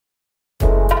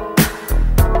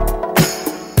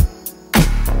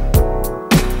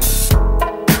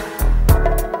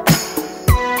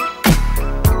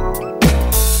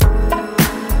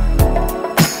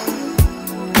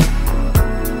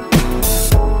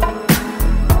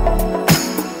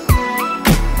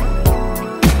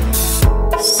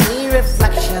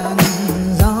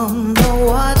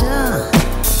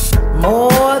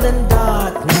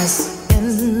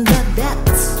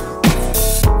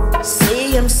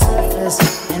surface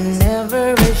in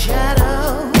every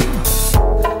shadow.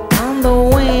 On the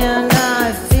wind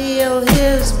I feel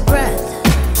his breath.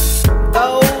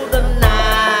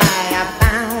 Goldeneye, I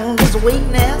found his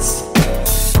weakness.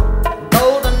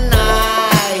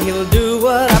 Goldeneye, he'll do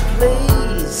what I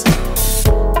please.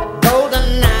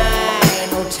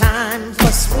 Goldeneye, no time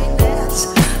for sweetness,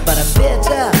 but a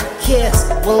bitter kiss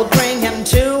will bring him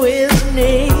to his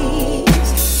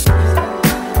knees.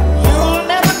 You'll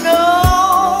never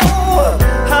know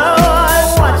how I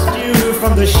watched you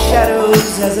from the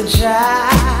shadows as a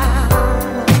child.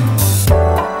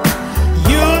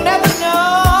 You'll never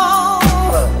know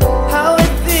how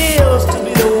it feels to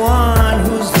be the one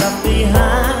who's left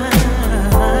behind.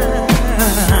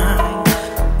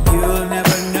 You'll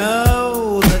never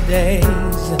know the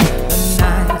days, the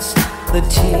nights, the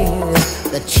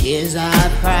tears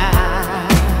I've cried.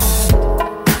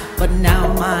 But now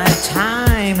my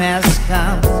time has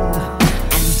come,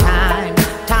 and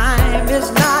time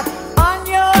is not on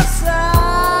your side.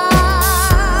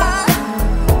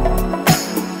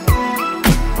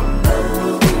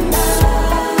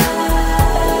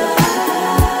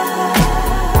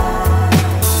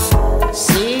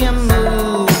 See him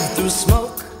move through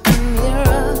smoke and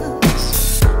mirrors,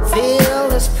 feel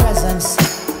his presence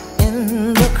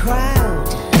in the crowd.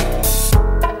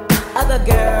 Other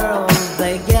girls,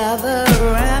 they gather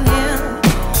around him.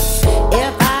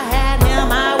 If I had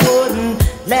him, I wouldn't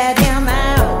let him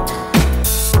out.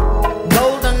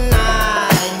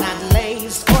 Goldeneye, not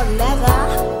lace or leather.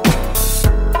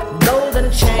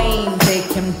 Golden chain,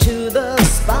 take him to the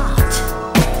spot.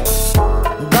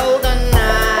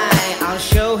 Goldeneye, I'll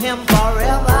show him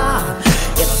forever.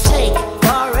 It'll take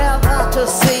forever to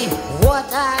see what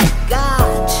I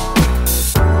got.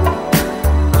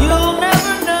 You'll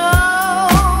never know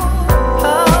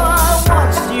how I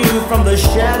watched you from the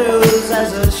shadows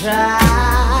as a child.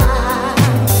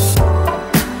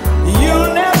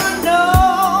 You'll never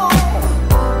know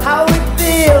how it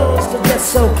feels to get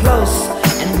so close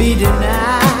and be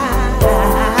denied.